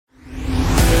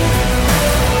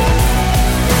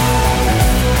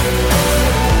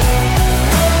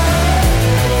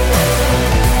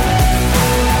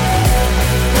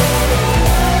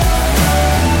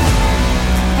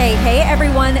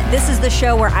the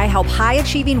show where I help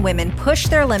high-achieving women push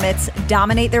their limits,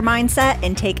 dominate their mindset,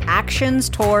 and take actions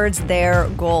towards their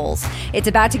goals. It's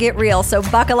about to get real, so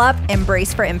buckle up and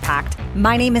brace for impact.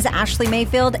 My name is Ashley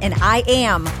Mayfield, and I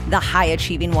am the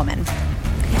high-achieving woman.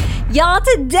 Y'all,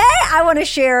 today I want to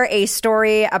share a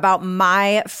story about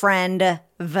my friend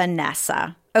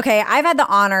Vanessa. Okay, I've had the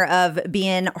honor of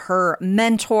being her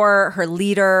mentor, her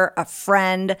leader, a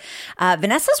friend.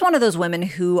 Vanessa's one of those women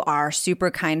who are super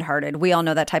kind-hearted. We all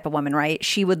know that type of woman, right?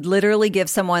 She would literally give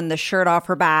someone the shirt off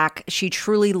her back. She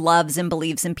truly loves and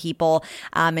believes in people,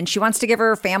 and she wants to give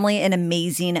her family an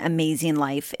amazing, amazing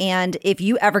life. And if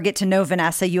you ever get to know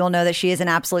Vanessa, you will know that she is an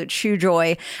absolute true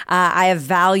joy. I have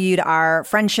valued our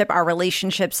friendship, our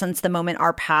relationship since the moment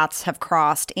our paths have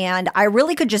crossed, and I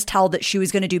really could just tell that she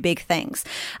was going to do big things.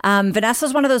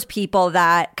 Vanessa's one of those people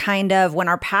that kind of, when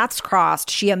our paths crossed,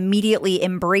 she immediately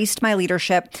embraced my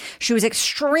leadership. She was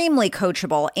extremely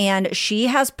coachable, and she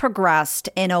has progressed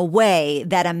in a way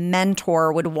that a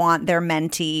mentor would want their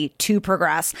mentee to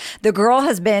progress. The girl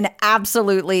has been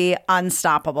absolutely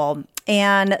unstoppable.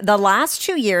 And the last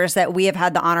 2 years that we have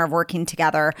had the honor of working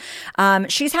together,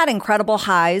 she's had incredible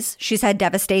highs. She's had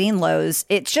devastating lows.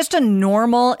 It's just a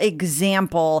normal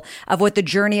example of what the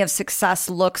journey of success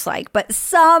looks like. But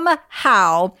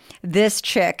somehow this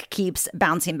chick keeps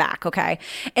bouncing back, okay?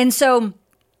 And so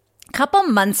couple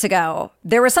months ago,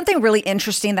 there was something really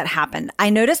interesting that happened. I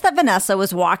noticed that Vanessa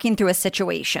was walking through a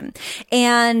situation.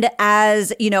 And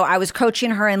as, I was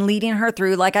coaching her and leading her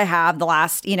through, like I have the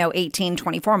last, 18,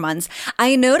 24 months,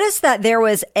 I noticed that there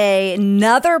was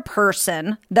another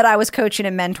person that I was coaching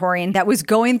and mentoring that was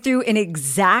going through an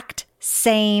exact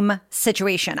same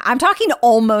situation. I'm talking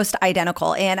almost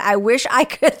identical. And I wish I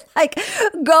could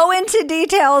go into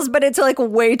details, but it's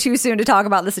way too soon to talk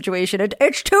about the situation.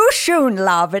 It's too soon,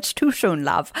 love. It's too soon,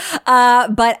 love.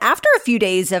 But after a few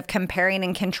days of comparing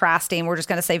and contrasting, we're just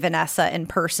going to say Vanessa and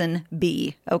person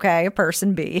B. Okay.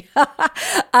 Person B.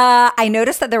 I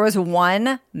noticed that there was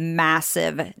one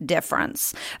massive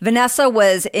difference. Vanessa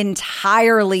was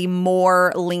entirely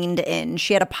more leaned in.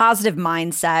 She had a positive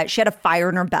mindset. She had a fire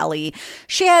in her belly.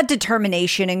 She had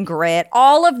determination and grit,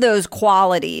 all of those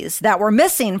qualities that were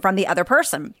missing from the other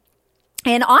person.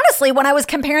 And honestly, when I was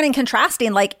comparing and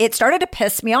contrasting, it started to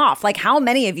piss me off. How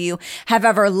many of you have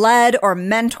ever led or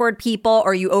mentored people,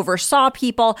 or you oversaw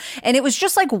people, and it was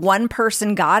just one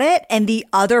person got it and the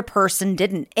other person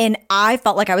didn't. And I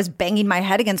felt like I was banging my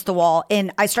head against the wall,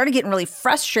 and I started getting really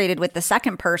frustrated with the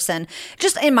second person,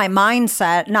 just in my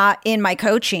mindset, not in my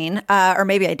coaching, or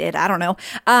maybe I did, I don't know.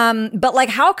 But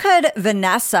how could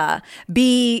Vanessa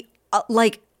be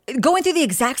going through the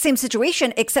exact same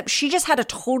situation, except she just had a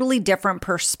totally different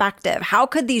perspective? How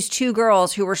could these two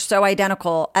girls who were so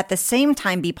identical at the same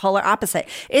time be polar opposite?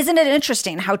 Isn't it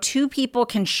interesting how two people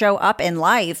can show up in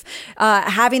life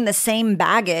having the same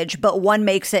baggage, but one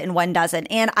makes it and one doesn't?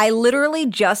 And I literally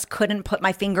just couldn't put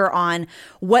my finger on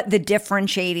what the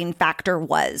differentiating factor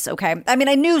was, okay? I mean,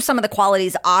 I knew some of the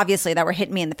qualities, obviously, that were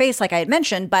hitting me in the face, like I had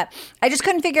mentioned, but I just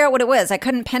couldn't figure out what it was. I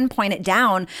couldn't pinpoint it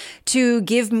down to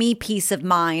give me peace of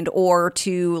mind, or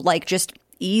to just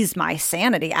ease my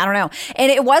sanity. I don't know.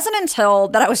 And it wasn't until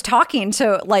that I was talking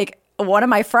to one of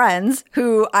my friends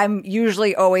who I'm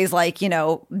usually always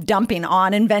dumping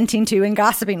on and venting to and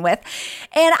gossiping with.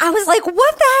 And I was like,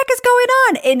 what the heck is going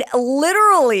on? And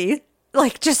literally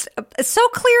just so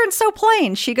clear and so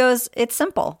plain. She goes, it's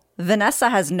simple. Vanessa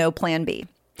has no plan B.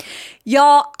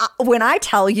 Y'all, when I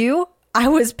tell you, I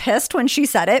was pissed when she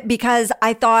said it, because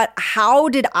I thought, how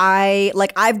did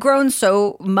I've grown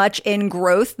so much in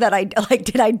growth that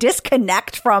did I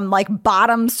disconnect from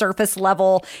bottom surface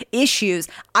level issues?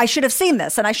 I should have seen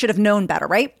this and I should have known better,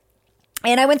 right?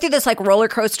 And I went through this roller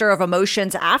coaster of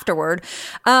emotions afterward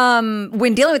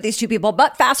when dealing with these two people.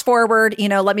 But fast forward,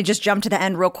 let me just jump to the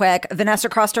end real quick. Vanessa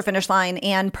crossed her finish line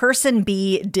and person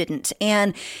B didn't.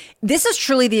 And this is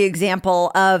truly the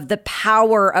example of the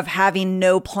power of having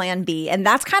no plan B. And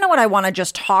that's kind of what I want to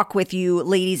just talk with you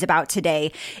ladies about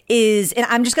today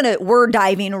and we're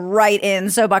diving right in.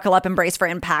 So buckle up and brace for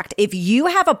impact. If you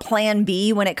have a plan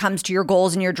B when it comes to your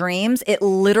goals and your dreams, it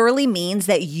literally means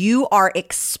that you are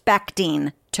expecting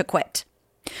to quit.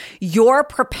 You're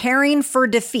preparing for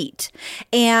defeat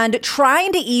and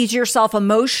trying to ease yourself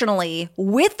emotionally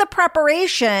with the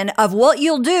preparation of what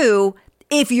you'll do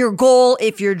if your goal,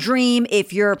 if your dream,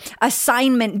 if your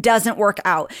assignment doesn't work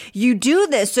out. You do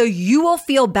this so you will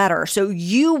feel better, so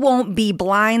you won't be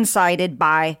blindsided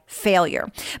by failure.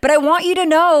 But I want you to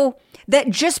know that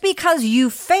just because you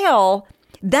fail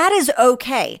That is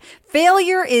okay.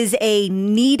 Failure is a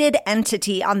needed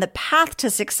entity on the path to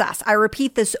success. I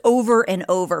repeat this over and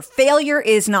over. Failure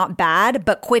is not bad,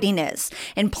 but quitting is.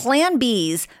 And plan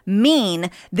Bs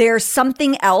mean there's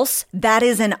something else that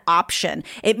is an option.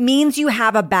 It means you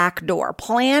have a back door.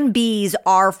 Plan Bs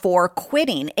are for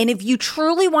quitting. And if you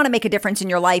truly want to make a difference in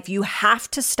your life, you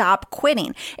have to stop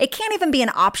quitting. It can't even be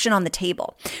an option on the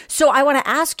table. So I want to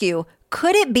ask you,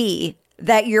 could it be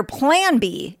that your plan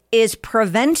B is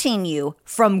preventing you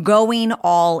from going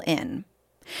all in?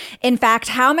 In fact,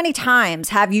 how many times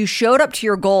have you showed up to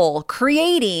your goal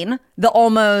creating the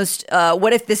almost,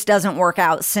 what if this doesn't work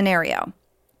out scenario?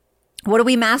 What do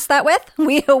we mask that with?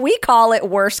 We call it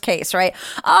worst case, right?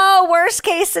 Oh, worst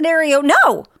case scenario.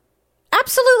 No,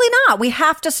 absolutely not. We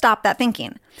have to stop that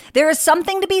thinking. There is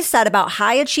something to be said about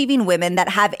high achieving women that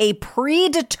have a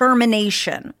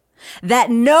predetermination that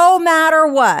no matter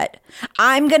what,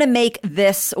 I'm going to make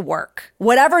this work.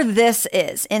 Whatever this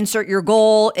is, insert your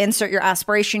goal, insert your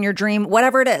aspiration, your dream,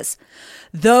 whatever it is.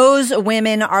 Those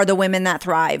women are the women that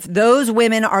thrive. Those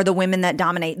women are the women that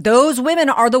dominate. Those women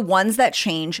are the ones that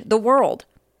change the world.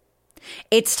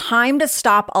 It's time to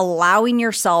stop allowing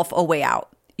yourself a way out.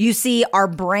 You see, our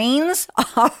brains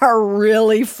are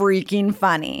really freaking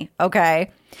funny,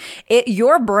 okay?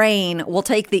 Your brain will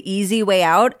take the easy way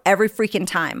out every freaking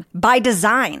time. By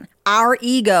design, our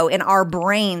ego and our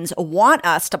brains want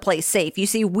us to play safe. You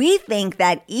see, we think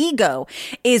that ego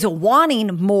is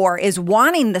wanting more, is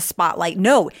wanting the spotlight.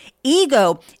 No,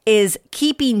 ego is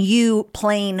keeping you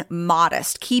playing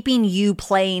modest, keeping you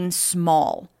playing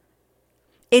small.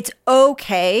 It's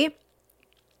okay.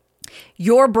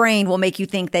 Your brain will make you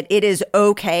think that it is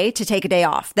okay to take a day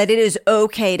off, that it is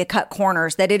okay to cut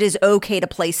corners, that it is okay to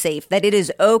play safe, that it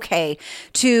is okay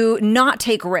to not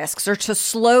take risks or to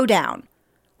slow down.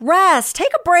 Rest,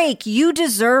 take a break. You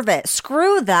deserve it.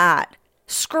 Screw that.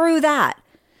 Screw that.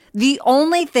 The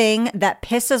only thing that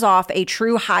pisses off a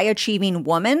true high achieving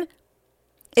woman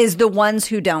is the ones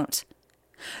who don't.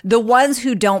 The ones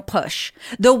who don't push,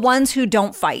 the ones who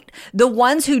don't fight, the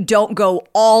ones who don't go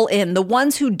all in, the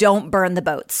ones who don't burn the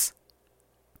boats.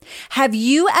 Have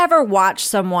you ever watched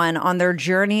someone on their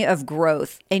journey of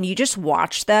growth and you just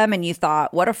watched them and you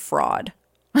thought, what a fraud?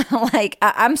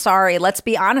 I'm sorry. Let's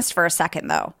be honest for a second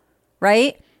though,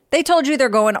 right? They told you they're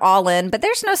going all in, but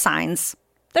there's no signs.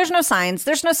 There's no signs.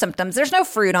 There's no symptoms. There's no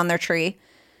fruit on their tree.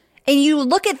 And you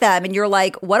look at them and you're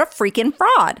like, what a freaking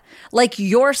fraud. Like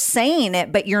you're saying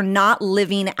it, but you're not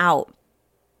living out.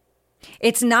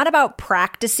 It's not about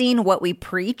practicing what we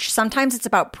preach. Sometimes it's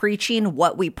about preaching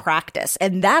what we practice.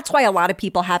 And that's why a lot of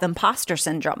people have imposter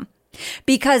syndrome.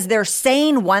 Because they're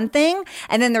saying one thing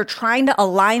and then they're trying to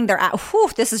align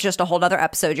this is just a whole other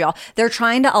episode, y'all. They're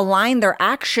trying to align their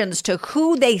actions to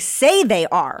who they say they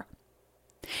are,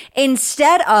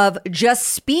 instead of just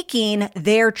speaking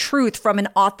their truth from an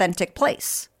authentic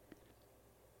place,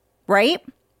 right?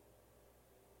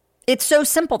 It's so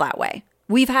simple that way.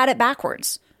 We've had it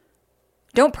backwards.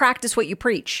 Don't practice what you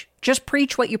preach. Just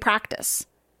preach what you practice.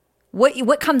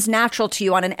 What comes natural to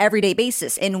you on an everyday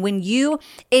basis. And when you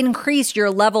increase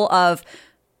your level of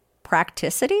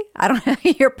practicity,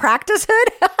 your practicehood,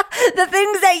 the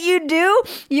things that you do,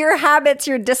 your habits,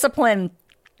 your discipline,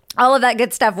 all of that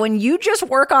good stuff. When you just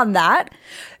work on that,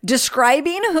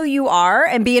 describing who you are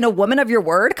and being a woman of your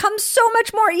word comes so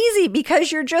much more easy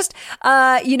because you're just,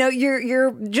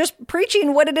 you're just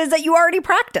preaching what it is that you already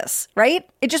practice, right?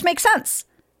 It just makes sense.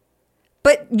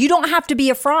 But you don't have to be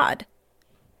a fraud.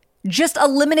 Just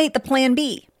eliminate the plan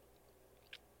B.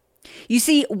 You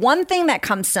see, one thing that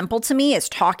comes simple to me is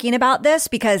talking about this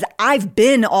because I've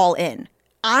been all in.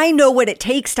 I know what it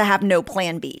takes to have no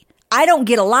plan B. I don't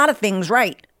get a lot of things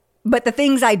right. But the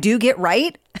things I do get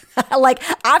right,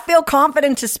 I feel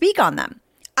confident to speak on them.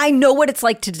 I know what it's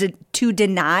like to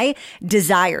deny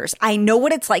desires. I know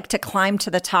what it's like to climb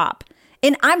to the top.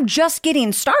 And I'm just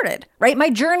getting started, right? My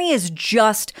journey is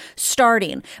just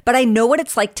starting, but I know what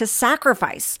it's like to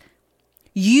sacrifice.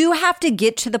 You have to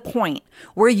get to the point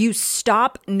where you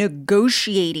stop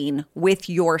negotiating with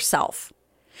yourself.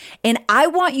 And I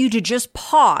want you to just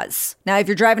pause. Now, if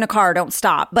you're driving a car, don't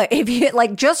stop. But if you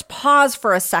just pause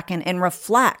for a second and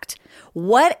reflect.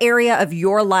 What area of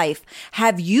your life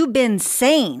have you been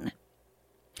saying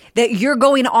that you're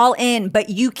going all in, but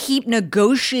you keep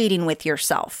negotiating with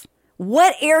yourself?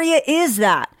 What area is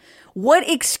that? What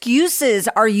excuses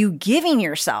are you giving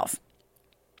yourself?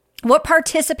 What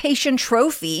participation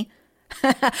trophy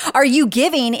Are you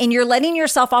giving and you're letting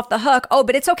yourself off the hook? Oh,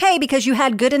 but it's okay because you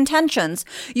had good intentions.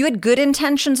 You had good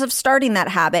intentions of starting that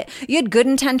habit. You had good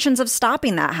intentions of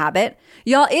stopping that habit.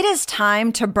 Y'all, it is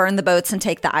time to burn the boats and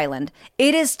take the island.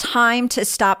 It is time to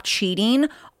stop cheating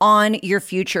on your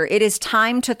future. It is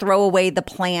time to throw away the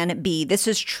plan B. This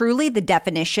is truly the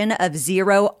definition of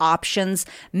zero options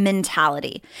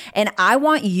mentality. And I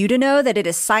want you to know that it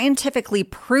is scientifically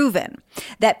proven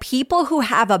that people who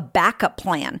have a backup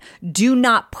plan do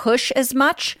not push as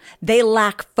much. They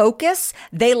lack focus.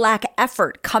 They lack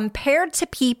effort compared to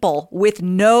people with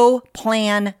no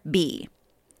plan B.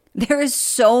 There is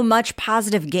so much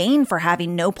positive gain for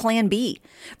having no plan B,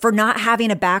 for not having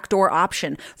a backdoor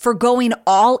option, for going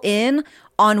all in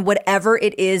on whatever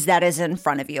it is that is in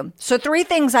front of you. So 3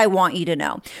 things I want you to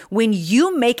know. When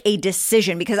you make a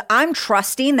decision, because I'm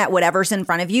trusting that whatever's in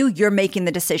front of you, you're making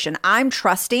the decision. I'm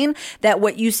trusting that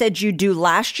what you said you'd do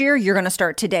last year, you're going to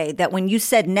start today. That when you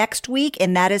said next week,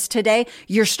 and that is today,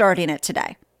 you're starting it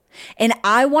today. And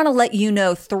I want to let you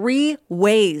know 3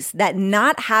 ways that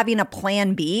not having a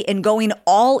plan B and going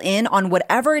all in on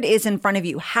whatever it is in front of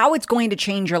you, how it's going to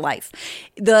change your life.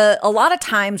 A lot of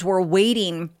times we're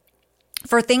waiting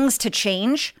for things to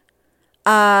change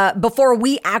before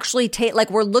we actually take, like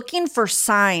we're looking for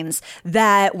signs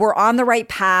that we're on the right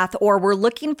path, or we're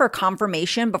looking for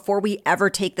confirmation before we ever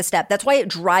take the step. That's why it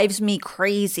drives me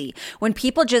crazy when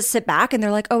people just sit back and they're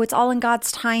like, oh, it's all in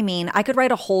God's timing. I could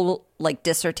write a whole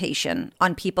dissertation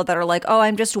on people that are like, oh,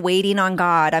 I'm just waiting on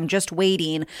God. I'm just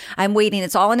waiting. I'm waiting.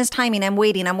 It's all in his timing. I'm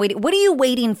waiting. What are you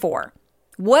waiting for?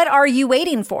 What are you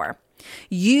waiting for?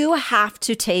 You have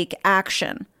to take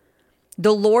action.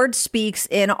 The Lord speaks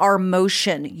in our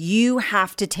motion. You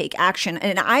have to take action.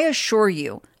 And I assure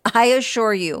you,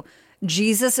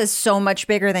 Jesus is so much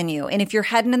bigger than you. And if you're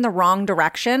heading in the wrong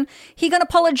direction, he's going to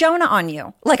pull a Jonah on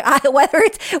you.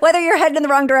 Whether you're heading in the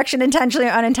wrong direction intentionally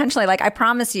or unintentionally, I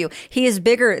promise you, he is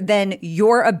bigger than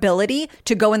your ability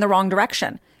to go in the wrong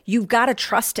direction. You've got to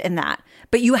trust in that,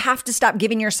 but you have to stop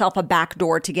giving yourself a back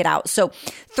door to get out. So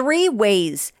 3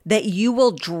 ways that you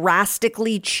will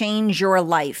drastically change your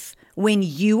life when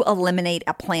you eliminate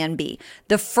a plan B.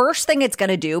 The first thing it's going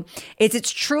to do is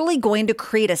it's truly going to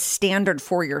create a standard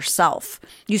for yourself.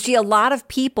 You see, a lot of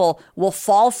people will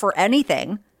fall for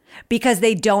anything because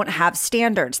they don't have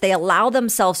standards. They allow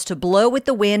themselves to blow with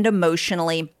the wind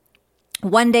emotionally.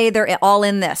 One day they're all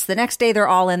in this. The next day they're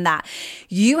all in that.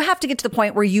 You have to get to the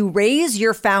point where you raise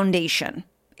your foundation.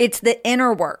 It's the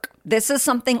inner work. This is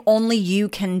something only you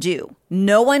can do.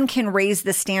 No one can raise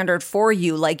the standard for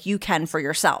you like you can for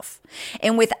yourself.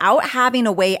 And without having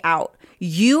a way out,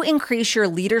 you increase your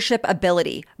leadership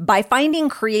ability by finding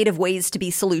creative ways to be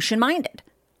solution-minded,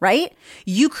 right?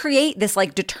 You create this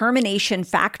determination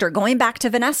factor. Going back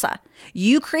to Vanessa,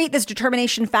 you create this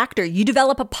determination factor. You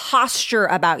develop a posture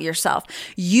about yourself.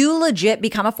 You legit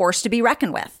become a force to be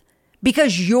reckoned with.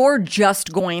 Because you're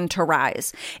just going to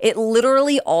rise. It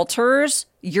literally alters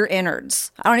your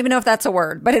innards. I don't even know if that's a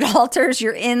word, but it alters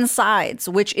your insides,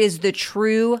 which is the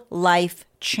true life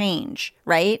change,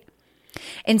 right?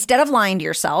 Instead of lying to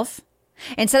yourself,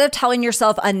 instead of telling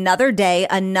yourself another day,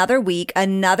 another week,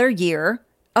 another year,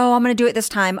 oh, I'm going to do it this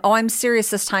time. Oh, I'm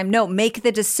serious this time. No, make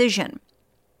the decision.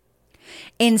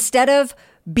 Instead of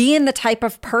being the type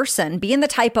of person, being the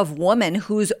type of woman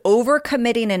who's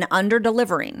overcommitting and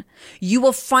under-delivering, you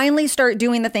will finally start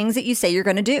doing the things that you say you're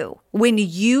going to do when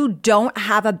you don't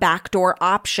have a backdoor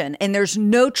option and there's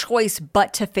no choice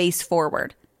but to face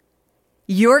forward.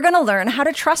 You're going to learn how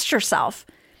to trust yourself.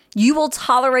 You will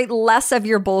tolerate less of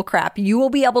your bullcrap. You will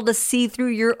be able to see through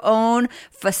your own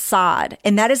facade.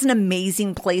 And that is an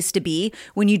amazing place to be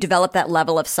when you develop that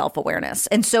level of self-awareness.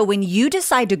 And so when you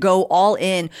decide to go all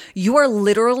in, you are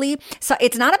literally, so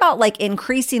it's not about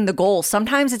increasing the goal.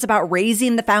 Sometimes it's about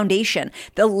raising the foundation,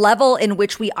 the level in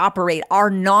which we operate, our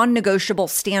non-negotiable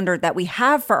standard that we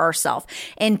have for ourselves.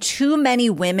 And too many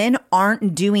women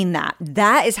aren't doing that.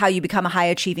 That is how you become a high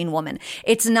achieving woman.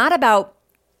 It's not about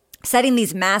setting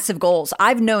these massive goals.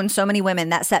 I've known so many women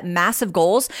that set massive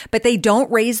goals, but they don't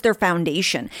raise their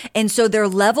foundation. And so their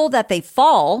level that they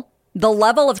fall, the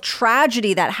level of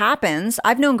tragedy that happens,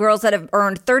 I've known girls that have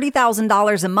earned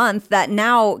 $30,000 a month that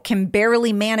now can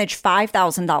barely manage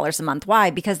 $5,000 a month. Why?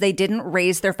 Because they didn't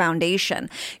raise their foundation.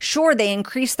 Sure, they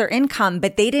increased their income,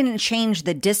 but they didn't change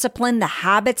the discipline, the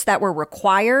habits that were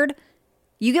required.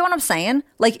 You get what I'm saying?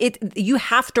 You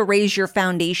have to raise your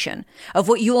foundation of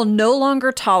what you will no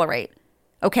longer tolerate,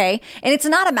 Okay. And it's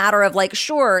not a matter of like,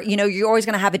 sure, you're always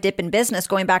going to have a dip in business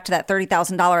going back to that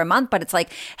 $30,000 a month. But it's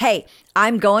like, hey,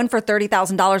 I'm going for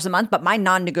 $30,000 a month, but my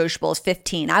non-negotiable is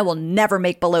 15. I will never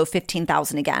make below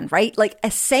 15,000 again. Right. Like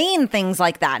saying things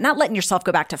like that, not letting yourself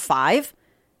go back to 5.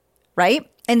 Right.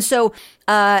 And so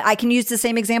I can use the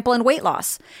same example in weight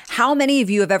loss. How many of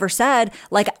you have ever said,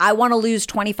 like, I want to lose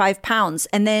 25 pounds?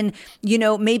 And then,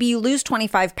 maybe you lose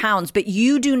 25 pounds, but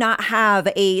you do not have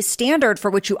a standard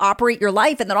for which you operate your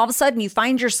life. And then all of a sudden you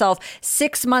find yourself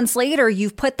 6 months later,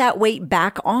 you've put that weight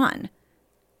back on.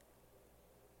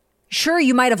 Sure,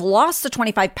 you might have lost the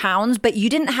 25 pounds, but you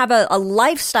didn't have a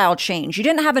lifestyle change. You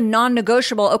didn't have a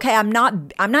non-negotiable, okay, I'm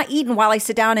not eating while I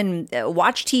sit down and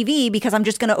watch TV because I'm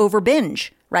just going to over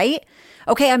binge, right?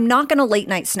 Okay, I'm not going to late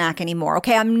night snack anymore.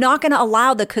 Okay, I'm not going to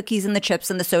allow the cookies and the chips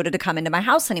and the soda to come into my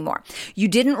house anymore. You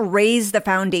didn't raise the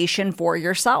foundation for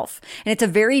yourself. And it's a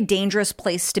very dangerous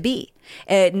place to be.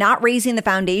 Not raising the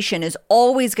foundation is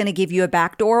always going to give you a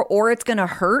backdoor, or it's going to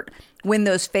hurt when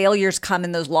those failures come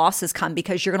and those losses come,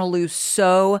 because you're going to lose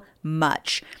so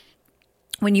much.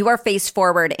 When you are face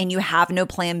forward and you have no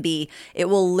plan B, it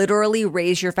will literally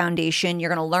raise your foundation.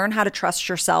 You're going to learn how to trust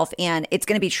yourself, and it's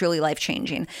going to be truly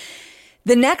life-changing.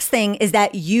 The next thing is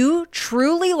that you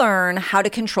truly learn how to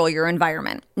control your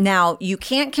environment. Now, you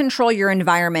can't control your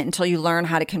environment until you learn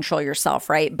how to control yourself,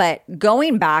 right? But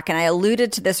going back, and I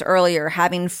alluded to this earlier,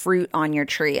 having fruit on your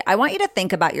tree, I want you to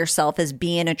think about yourself as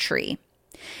being a tree.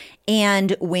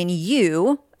 And when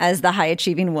you, as the high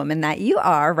achieving woman that you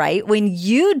are, right, when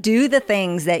you do the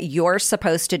things that you're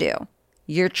supposed to do,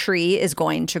 your tree is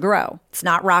going to grow. It's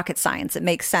not rocket science. It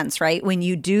makes sense, right? When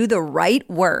you do the right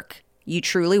work, you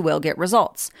truly will get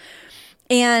results.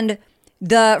 And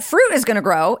the fruit is going to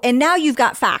grow. And now you've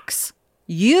got facts.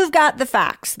 You've got the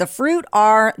facts. The fruit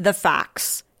are the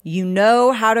facts. You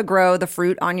know how to grow the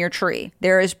fruit on your tree.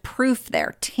 There is proof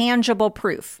there, tangible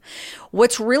proof.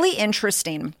 What's really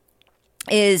interesting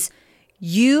is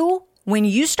when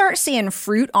you start seeing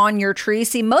fruit on your tree,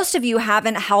 see, most of you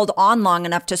haven't held on long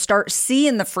enough to start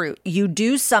seeing the fruit. You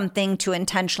do something to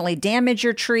intentionally damage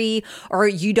your tree, or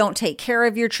you don't take care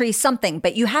of your tree, something,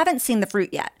 but you haven't seen the fruit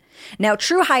yet. Now,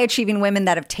 true high achieving women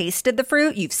that have tasted the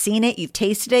fruit, you've seen it, you've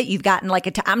tasted it, you've gotten like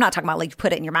I'm not talking about like you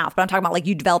put it in your mouth, but I'm talking about like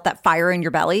you develop that fire in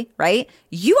your belly, right?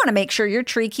 You want to make sure your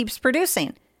tree keeps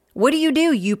producing. What do?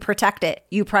 You protect it.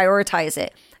 You prioritize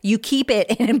it. You keep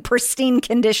it in pristine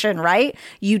condition, right?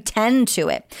 You tend to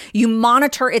it. You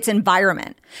monitor its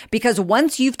environment, because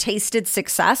once you've tasted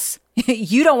success,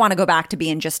 you don't want to go back to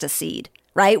being just a seed,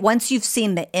 right? Once you've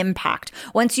seen the impact,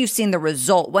 once you've seen the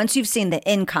result, once you've seen the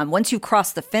income, once you've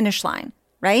crossed the finish line,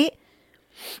 right?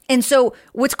 And so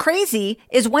what's crazy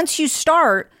is once you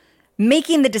start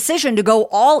making the decision to go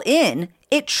all in,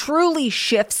 it truly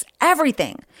shifts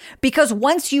everything. Because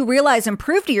once you realize and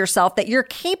prove to yourself that you're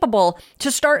capable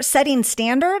to start setting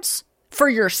standards for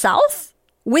yourself,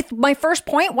 with my first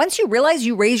point, once you realize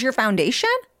you raise your foundation,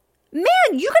 man,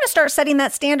 you're going to start setting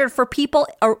that standard for people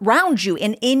around you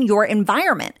and in your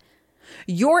environment.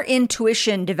 Your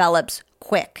intuition develops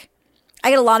quick. I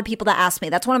get a lot of people that ask me,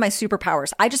 that's one of my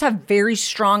superpowers. I just have very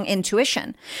strong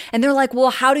intuition. And they're like,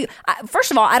 well, how do you, first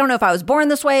of all, I don't know if I was born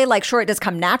this way. Like, sure, it does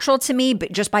come natural to me,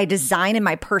 but just by design and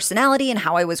my personality and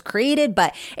how I was created.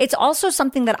 But it's also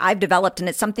something that I've developed, and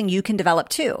it's something you can develop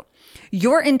too.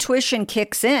 Your intuition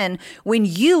kicks in when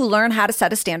you learn how to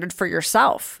set a standard for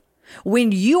yourself.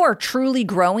 When you are truly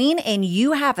growing and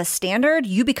you have a standard,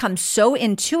 you become so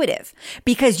intuitive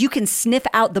because you can sniff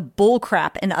out the bull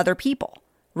crap in other people,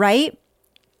 right?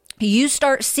 You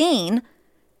start seeing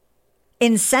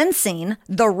and sensing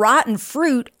the rotten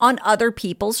fruit on other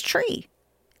people's tree.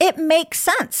 It makes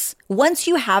sense once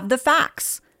you have the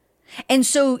facts. And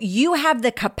so you have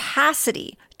the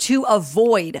capacity to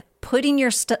avoid putting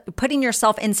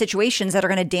yourself in situations that are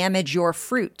going to damage your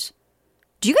fruit.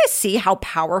 Do you guys see how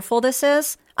powerful this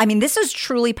is? I mean, this is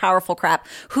truly powerful crap.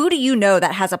 Who do you know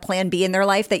that has a plan B in their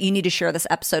life that you need to share this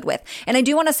episode with? And I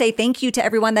do want to say thank you to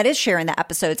everyone that is sharing the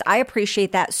episodes. I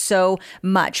appreciate that so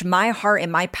much. My heart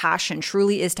and my passion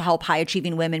truly is to help high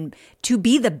achieving women to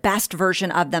be the best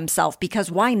version of themselves,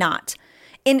 because why not?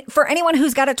 And for anyone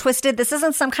who's got it twisted, this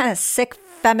isn't some kind of sick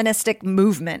feministic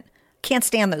movement. Can't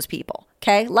stand those people.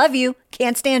 Okay. Love you.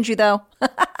 Can't stand you though.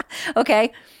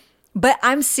 Okay. But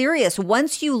I'm serious.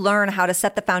 Once you learn how to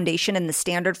set the foundation and the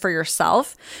standard for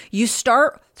yourself, you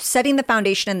start setting the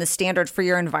foundation and the standard for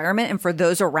your environment and for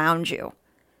those around you.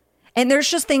 And there's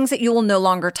just things that you will no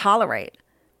longer tolerate.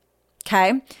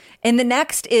 Okay. And the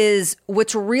next is,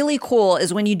 what's really cool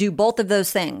is when you do both of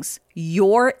those things,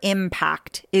 your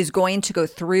impact is going to go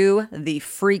through the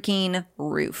freaking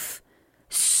roof.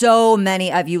 So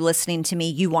many of you listening to me,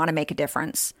 you want to make a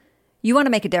difference. You want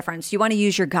to make a difference. You want to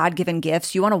use your God-given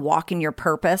gifts. You want to walk in your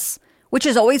purpose, which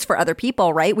is always for other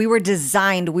people, right? We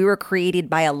were created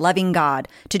by a loving God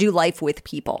to do life with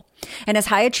people. And as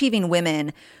high-achieving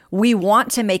women, we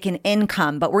want to make an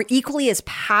income, but we're equally as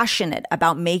passionate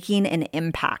about making an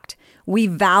impact. We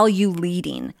value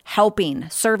leading, helping,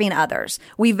 serving others.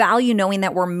 We value knowing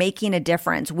that we're making a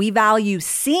difference. We value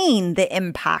seeing the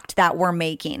impact that we're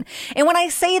making. And when I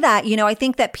say that, I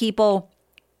think that people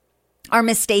are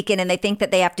mistaken and they think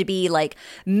that they have to be like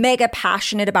mega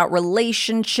passionate about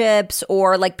relationships,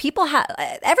 or like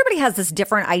everybody has this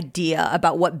different idea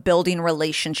about what building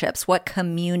relationships, what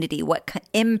community, what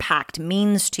impact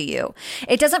means to you.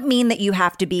 It doesn't mean that you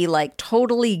have to be like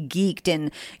totally geeked and,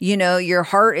 your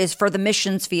heart is for the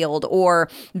missions field, or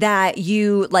that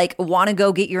you like want to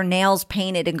go get your nails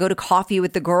painted and go to coffee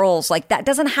with the girls. Like that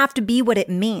doesn't have to be what it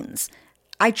means.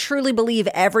 I truly believe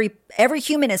every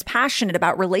human is passionate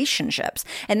about relationships.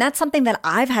 And that's something that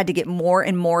I've had to get more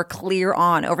and more clear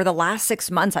on over the last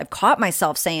 6 months. I've caught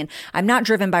myself saying, I'm not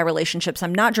driven by relationships.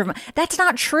 I'm not driven. That's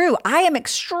not true. I am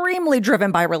extremely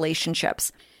driven by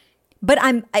relationships, but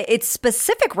it's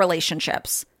specific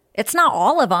relationships. It's not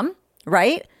all of them,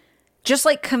 right? Just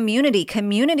like community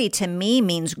to me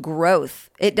means growth.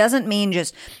 It doesn't mean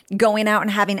just going out and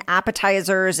having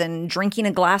appetizers and drinking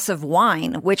a glass of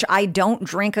wine, which I don't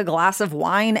drink a glass of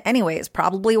wine anyways,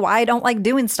 probably why I don't like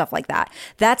doing stuff like that.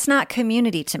 That's not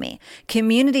community to me.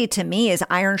 Community to me is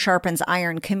iron sharpens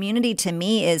iron. Community to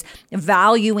me is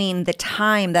valuing the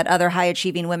time that other high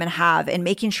achieving women have and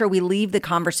making sure we leave the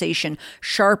conversation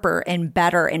sharper and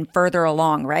better and further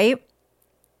along, right?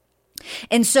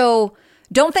 And so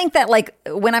don't think that like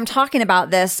when I'm talking about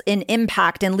this in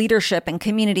impact and leadership and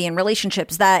community and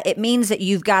relationships, that it means that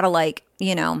you've got to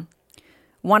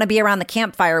want to be around the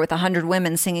campfire with 100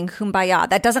 women singing Kumbaya.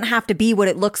 That doesn't have to be what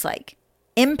it looks like.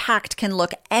 Impact can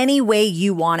look any way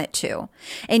you want it to.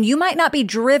 And you might not be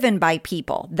driven by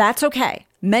people. That's okay.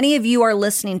 Many of you are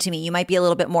listening to me. You might be a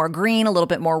little bit more green, a little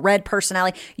bit more red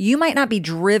personality. You might not be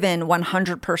driven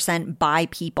 100% by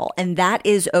people. And that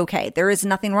is okay. There is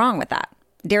nothing wrong with that.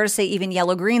 Dare to say even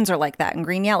yellow greens are like that and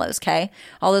green yellows, okay?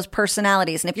 All those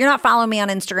personalities. And if you're not following me on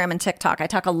Instagram and TikTok, I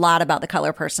talk a lot about the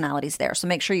color personalities there. So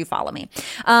make sure you follow me.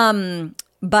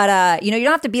 But you don't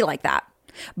have to be like that.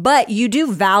 But you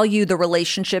do value the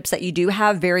relationships that you do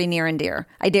have very near and dear.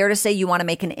 I dare to say you want to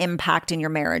make an impact in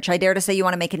your marriage. I dare to say you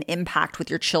want to make an impact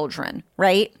with your children,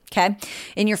 right? Okay?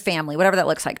 In your family, whatever that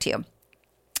looks like to you.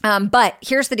 But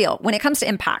here's the deal. When it comes to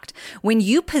impact, when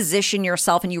you position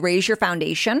yourself and you raise your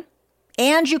foundation,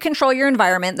 and you control your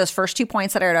environment, those first 2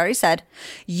 points that I had already said,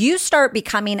 you start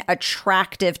becoming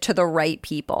attractive to the right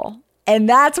people. And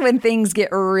that's when things get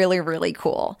really, really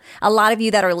cool. A lot of you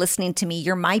that are listening to me,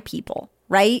 you're my people,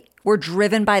 right? We're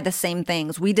driven by the same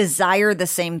things. We desire the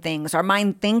same things. Our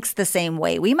mind thinks the same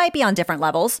way. We might be on different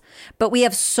levels, but we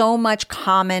have so much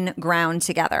common ground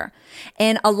together.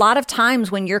 And a lot of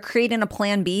times when you're creating a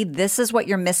plan B, this is what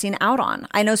you're missing out on.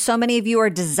 I know so many of you are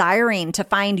desiring to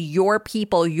find your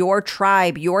people, your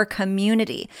tribe, your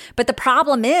community. But the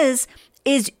problem is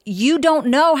you don't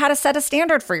know how to set a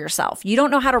standard for yourself. You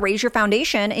don't know how to raise your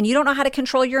foundation, and you don't know how to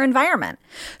control your environment.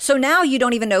 So now you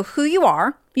don't even know who you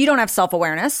are. You don't have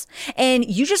self-awareness, and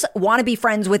you just want to be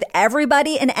friends with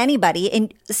everybody and anybody.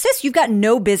 And sis, you've got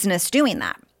no business doing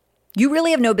that. You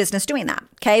really have no business doing that.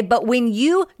 Okay. But when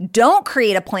you don't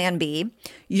create a plan B,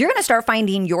 you're going to start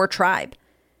finding your tribe.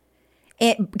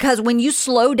 Because when you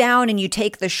slow down and you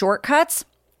take the shortcuts,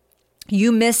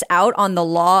 you miss out on the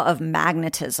law of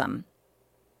magnetism.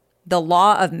 The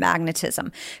law of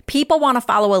magnetism. People want to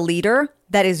follow a leader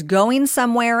that is going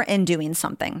somewhere and doing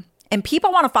something. And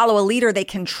people want to follow a leader they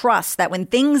can trust, that when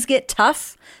things get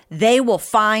tough, they will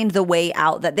find the way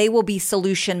out, that they will be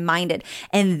solution minded.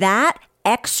 And that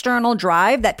external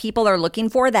drive that people are looking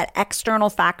for, that external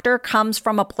factor, comes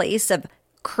from a place of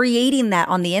creating that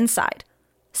on the inside,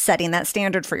 setting that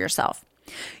standard for yourself.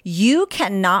 You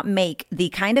cannot make the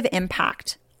kind of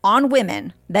impact on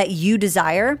women that you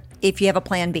desire if you have a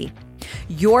plan B.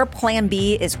 Your plan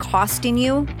B is costing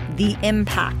you the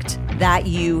impact that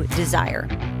you desire.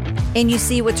 And you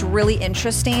see, what's really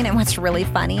interesting and what's really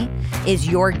funny is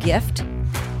your gift,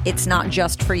 it's not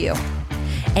just for you.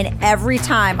 And every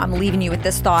time, I'm leaving you with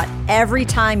this thought, every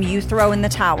time you throw in the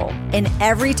towel and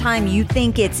every time you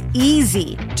think it's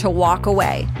easy to walk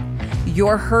away,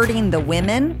 you're hurting the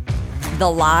women, the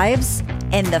lives,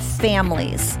 and the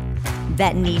families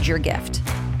that need your gift.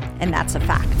 And that's a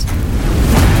fact.